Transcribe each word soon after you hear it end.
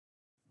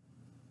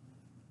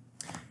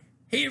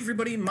Hey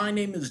everybody, my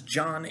name is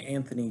John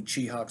Anthony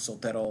Chihak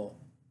Soltero.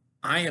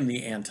 I am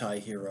the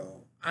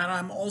anti-hero, and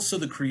I'm also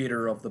the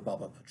creator of the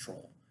Bubba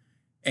Patrol.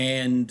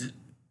 And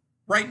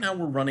right now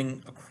we're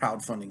running a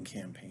crowdfunding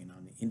campaign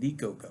on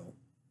Indiegogo.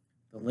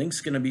 The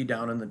link's going to be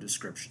down in the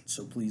description,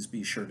 so please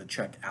be sure to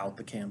check out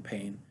the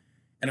campaign.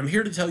 And I'm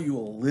here to tell you a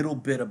little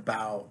bit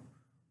about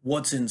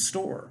what's in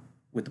store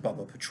with the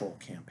Bubba Patrol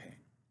campaign.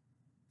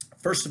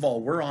 First of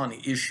all, we're on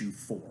issue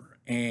 4,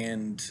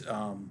 and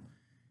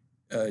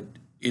uh,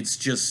 it's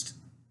just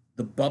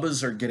the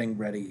Bubbas are getting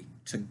ready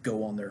to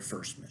go on their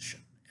first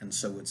mission. And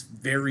so it's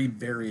very,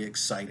 very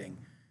exciting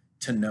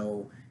to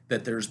know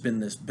that there's been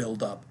this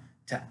buildup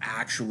to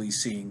actually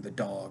seeing the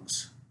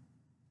dogs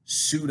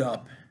suit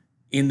up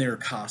in their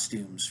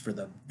costumes for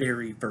the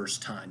very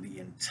first time, the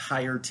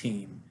entire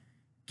team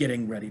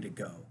getting ready to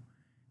go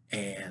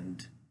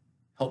and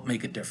help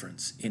make a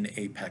difference in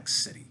Apex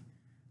City.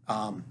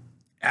 Um,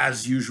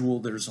 as usual,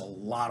 there's a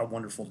lot of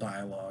wonderful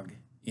dialogue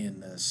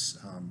in this.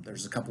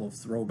 There's a couple of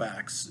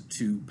throwbacks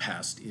to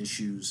past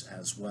issues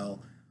as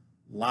well,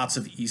 lots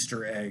of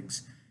Easter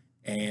eggs,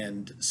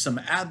 and some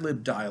ad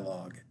lib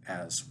dialogue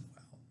as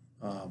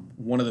well.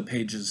 One of the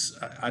pages,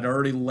 I'd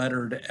already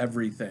lettered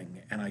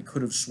everything, and I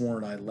could have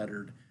sworn I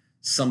lettered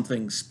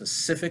something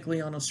specifically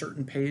on a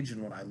certain page,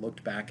 and when I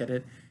looked back at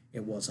it,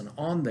 it wasn't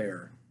on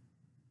there.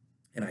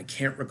 And I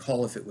can't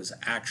recall if it was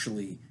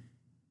actually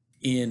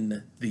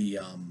in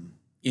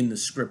the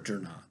script or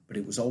not, but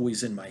it was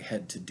always in my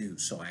head to do,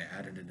 so I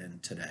added it in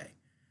today.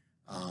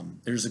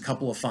 There's a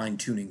couple of fine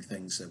tuning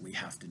things that we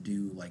have to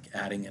do, like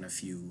adding in a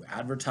few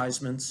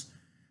advertisements.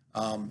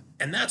 And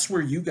that's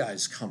where you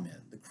guys come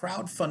in, the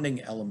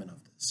crowdfunding element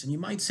of this. And you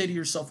might say to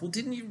yourself, well,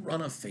 didn't you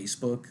run a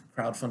Facebook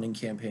crowdfunding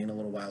campaign a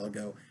little while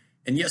ago?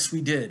 And yes,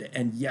 we did.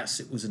 And yes,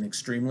 it was an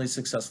extremely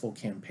successful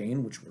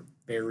campaign, which we're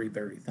very,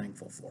 very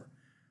thankful for.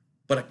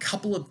 But a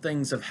couple of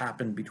things have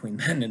happened between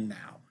then and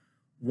now.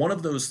 One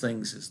of those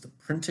things is the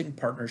printing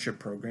partnership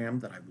program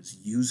that I was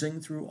using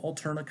through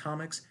Alterna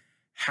Comics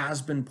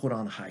has been put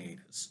on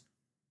hiatus.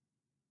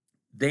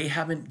 They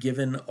haven't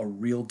given a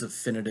real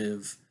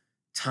definitive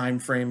time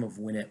frame of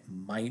when it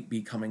might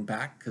be coming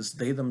back because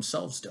they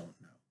themselves don't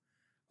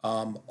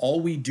know. All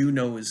we do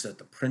know is that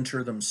the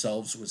printer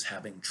themselves was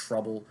having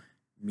trouble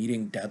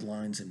meeting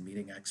deadlines and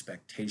meeting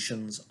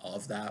expectations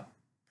of that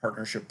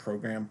partnership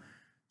program.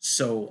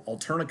 So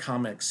Alterna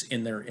Comics,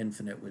 in their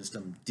infinite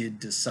wisdom, did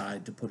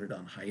decide to put it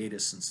on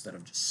hiatus instead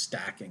of just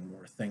stacking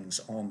more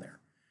things on there.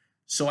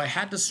 So I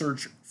had to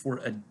search for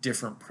a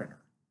different printer.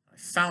 I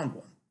found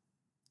one.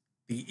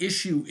 The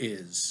issue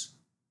is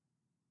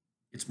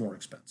it's more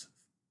expensive,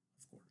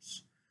 of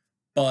course.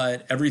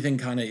 But everything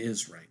kind of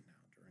is right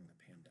now during the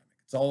pandemic.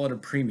 It's all at a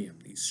premium,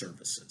 these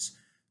services.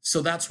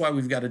 So that's why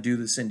we've got to do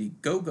this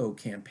Indiegogo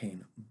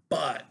campaign.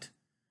 But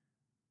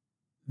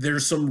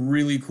there's some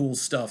really cool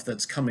stuff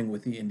that's coming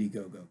with the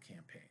Indiegogo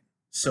campaign.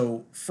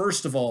 So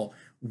first of all,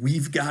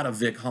 we've got a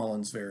Vic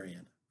Hollins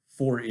variant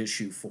for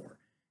issue 4.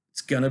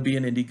 It's going to be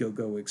an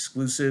Indiegogo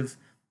exclusive.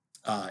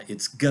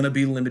 It's going to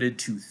be limited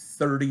to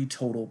 30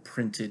 total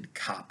printed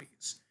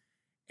copies.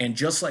 And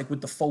just like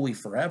with the Foley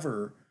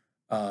Forever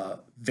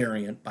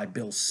variant by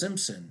Bill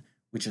Simpson,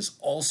 which is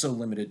also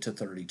limited to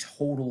 30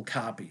 total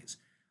copies,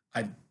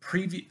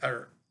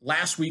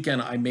 last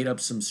weekend I made up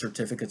some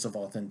certificates of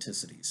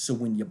authenticity. So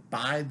when you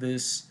buy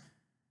this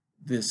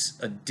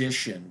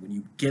edition, when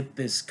you get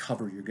this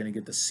cover, you're going to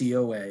get the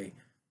COA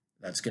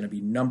that's going to be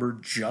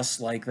numbered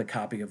just like the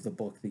copy of the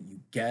book that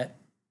you get,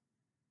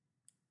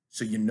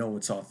 so you know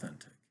it's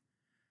authentic.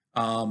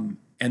 And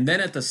then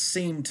at the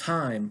same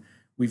time,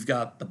 we've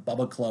got the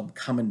Bubba Club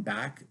coming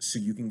back, so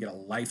you can get a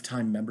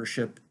lifetime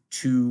membership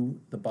to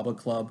the Bubba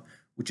Club,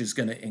 which is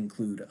going to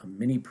include a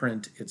mini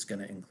print. It's going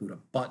to include a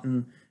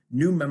button,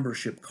 new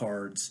membership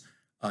cards,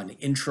 an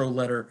intro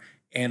letter,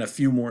 and a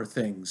few more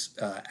things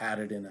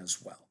added in as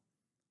well.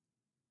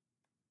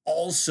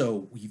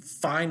 Also,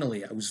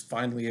 I was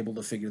finally able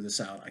to figure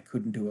this out. I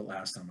couldn't do it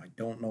last time. I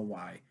don't know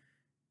why.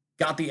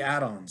 Got the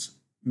add-ons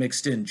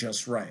mixed in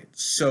just right.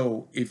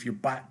 So if you're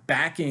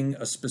backing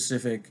a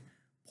specific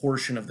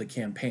portion of the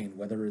campaign,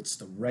 whether it's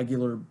the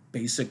regular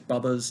basic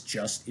Bubbas,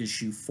 just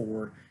issue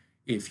 4,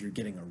 if you're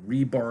getting a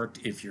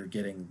rebarked, if you're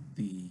getting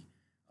the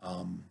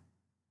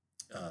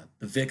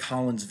Vic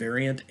Hollins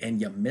variant and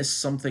you miss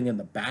something in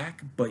the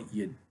back, but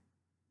you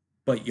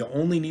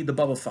only need the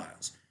Bubba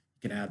files,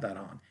 you can add that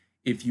on.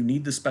 If you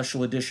need the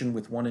special edition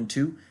with 1 and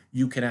 2,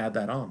 you can add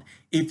that on.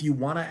 If you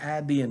want to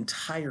add the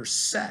entire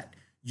set,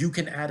 you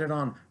can add it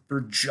on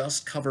for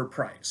just cover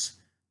price.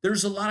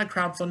 There's a lot of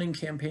crowdfunding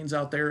campaigns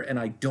out there, and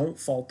I don't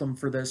fault them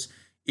for this.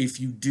 If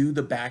you do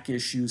the back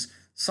issues,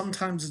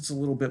 sometimes it's a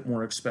little bit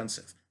more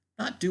expensive.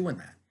 Not doing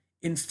that.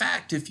 In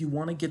fact, if you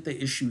want to get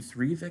the issue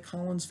 3 Vic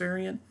Hollins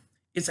variant,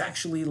 it's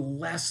actually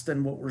less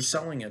than what we're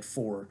selling it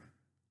for,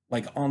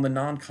 like on the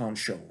non-con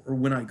show or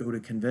when I go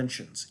to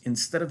conventions.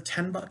 Instead of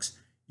 $10,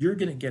 you're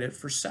going to get it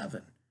for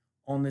 $7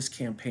 on this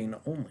campaign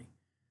only.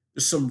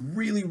 There's some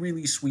really,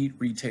 really sweet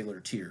retailer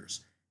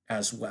tiers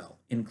as well,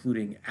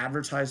 including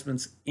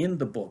advertisements in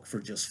the book for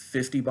just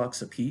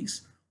 $50 a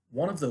piece,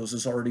 one of those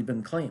has already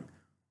been claimed.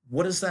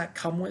 What does that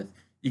come with?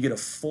 You get a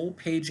full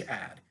page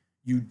ad.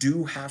 You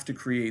do have to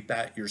create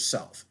that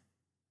yourself.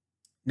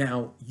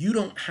 Now, you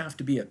don't have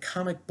to be a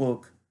comic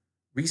book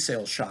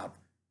resale shop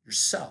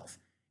yourself.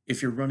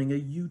 If you're running a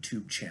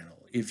YouTube channel,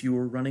 if you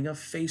are running a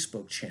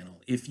Facebook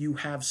channel, if you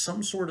have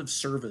some sort of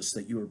service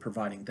that you are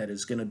providing that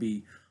is going to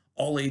be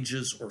all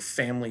ages or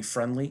family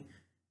friendly,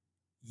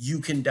 you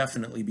can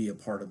definitely be a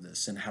part of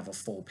this and have a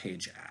full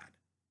page ad.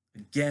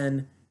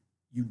 Again,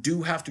 you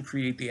do have to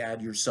create the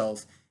ad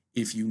yourself.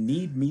 If you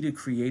need me to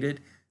create it,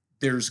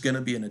 there's going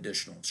to be an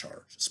additional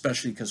charge,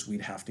 especially because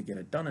we'd have to get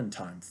it done in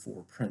time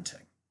for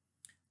printing.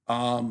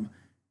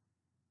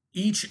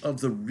 Each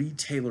of the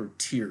retailer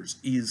tiers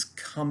is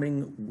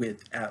coming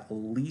with at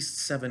least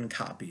 7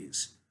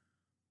 copies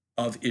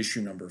of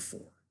issue number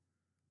 4.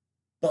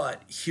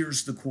 But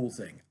here's the cool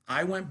thing.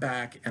 I went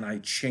back and I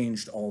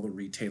changed all the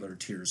retailer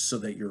tiers so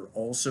that you're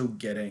also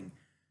getting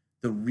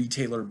the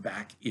retailer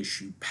back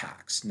issue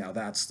packs. Now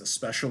that's the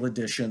special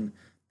edition,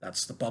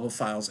 that's the Bubba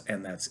Files,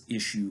 and that's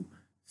issue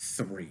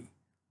 3.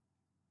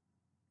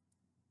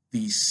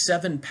 The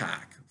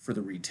 7-pack for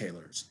the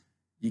retailers,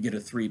 you get a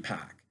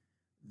 3-pack.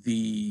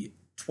 The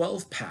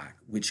 12-pack,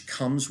 which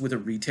comes with a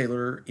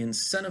retailer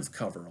incentive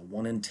cover, a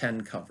 1 in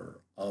 10 cover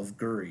of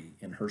Guri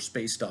in her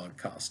Space Dog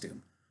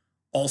costume,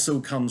 also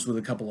comes with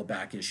a couple of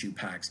back issue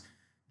packs,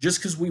 just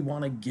because we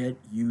want to get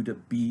you to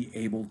be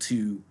able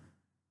to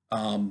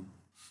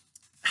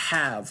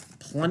have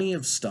plenty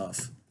of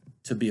stuff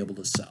to be able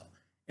to sell.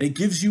 And it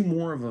gives you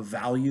more of a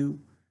value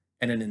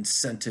and an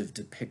incentive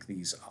to pick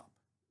these up.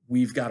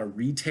 We've got a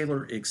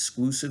retailer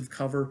exclusive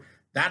cover.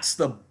 That's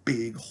the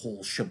big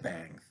whole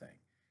shebang thing.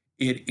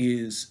 It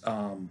is,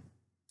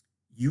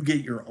 you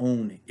get your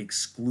own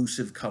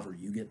exclusive cover.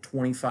 You get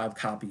 25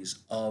 copies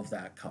of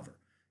that cover.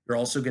 You're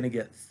also going to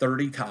get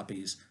 30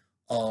 copies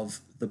of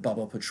the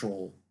Bubba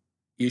Patrol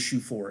issue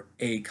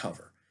 4A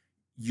cover.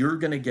 You're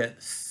going to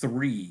get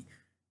 3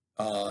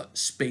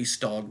 Space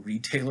Dog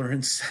retailer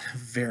incentive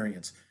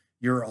variants.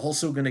 You're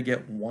also going to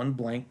get 1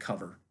 blank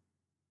cover.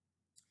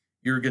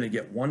 You're going to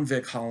get 1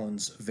 Vic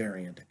Hollins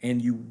variant,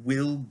 and you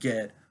will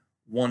get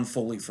 1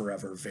 Foley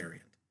Forever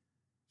variant.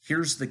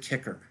 Here's the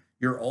kicker.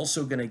 You're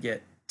also going to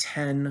get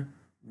 10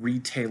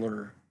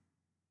 retailer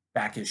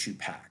back issue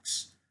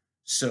packs.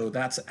 So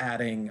that's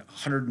adding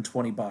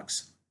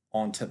 $120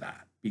 onto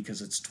that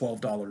because it's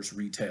 $12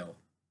 retail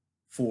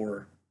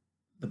for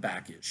the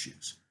back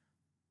issues.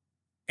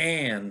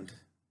 And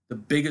the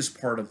biggest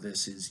part of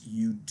this is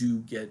you do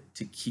get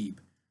to keep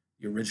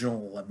the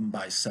original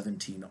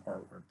 11x17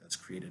 artwork that's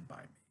created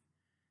by me.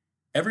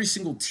 Every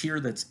single tier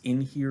that's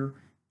in here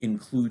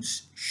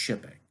includes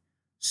shipping.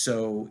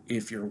 So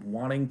if you're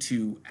wanting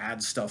to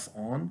add stuff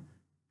on,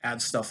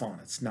 add stuff on.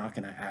 It's not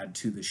going to add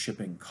to the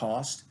shipping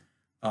cost.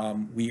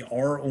 We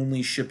are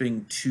only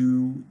shipping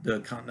to the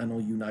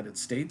continental United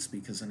States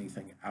because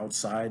anything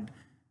outside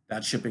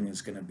that shipping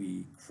is going to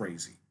be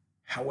crazy.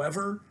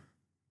 However,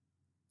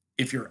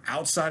 if you're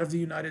outside of the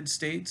United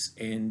States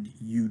and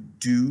you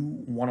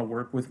do want to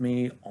work with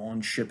me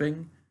on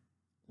shipping,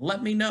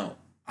 let me know.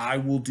 I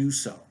will do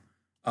so.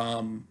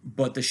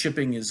 But the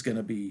shipping is going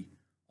to be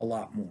a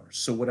lot more.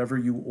 So whatever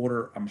you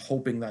order, I'm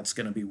hoping that's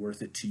going to be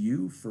worth it to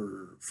you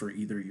for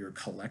either your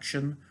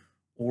collection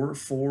or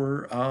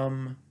for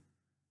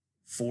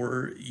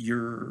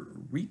your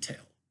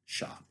retail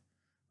shop.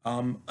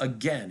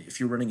 Again, if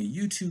you're running a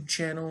YouTube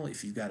channel,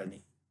 if you've got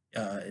an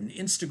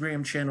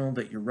Instagram channel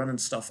that you're running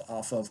stuff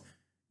off of,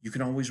 you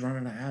can always run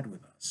an ad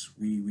with us.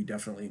 We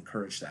definitely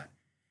encourage that.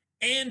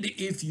 And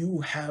if you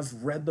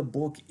have read the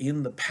book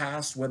in the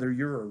past, whether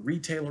you're a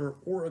retailer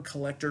or a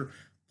collector,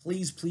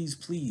 please, please,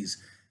 please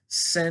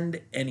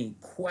send any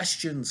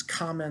questions,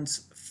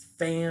 comments,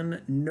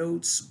 fan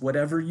notes,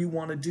 whatever you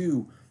want to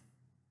do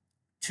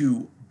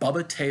to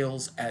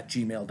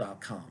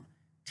bubbatales@gmail.com.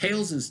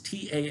 Tales is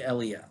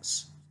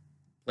Tales,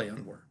 play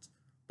on words.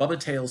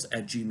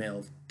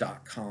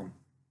 bubbatales@gmail.com.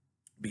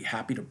 Be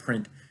happy to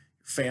print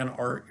your fan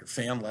art, your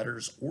fan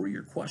letters, or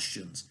your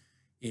questions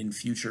in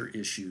future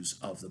issues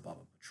of the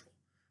Bubba Patrol.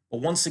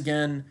 But once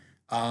again,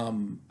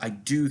 I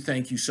do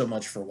thank you so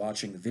much for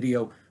watching the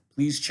video.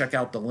 Please check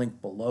out the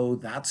link below.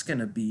 That's going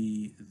to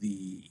be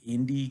the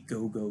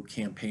Indiegogo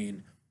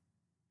campaign.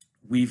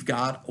 We've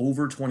got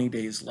over 20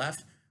 days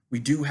left. We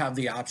do have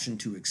the option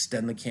to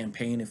extend the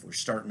campaign if we're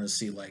starting to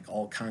see like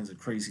all kinds of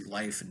crazy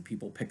life and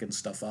people picking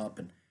stuff up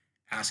and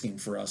asking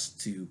for us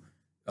to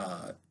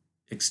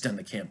extend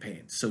the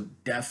campaign. So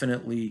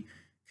definitely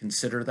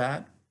consider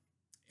that.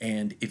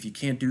 And if you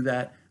can't do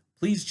that,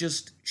 please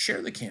just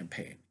share the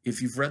campaign.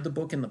 If you've read the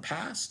book in the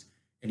past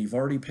and you've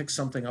already picked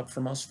something up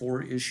from us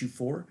for issue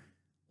 4,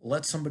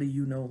 let somebody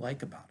you know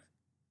like about it.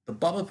 The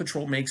Bubba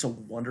Patrol makes a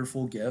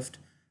wonderful gift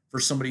for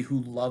somebody who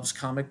loves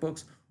comic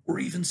books or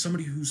even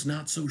somebody who's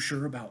not so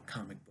sure about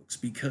comic books,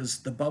 because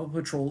the Bubba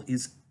Patrol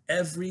is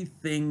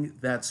everything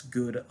that's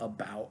good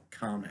about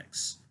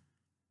comics.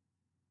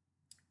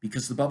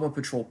 Because the Bubba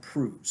Patrol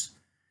proves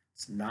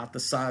it's not the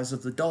size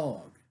of the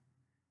dog,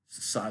 it's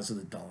the size of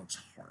the dog's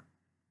heart.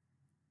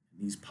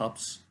 And these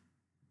pups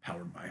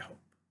powered by hope.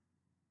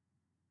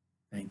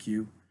 Thank you,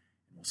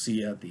 and we'll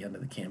see you at the end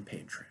of the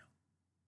campaign trail.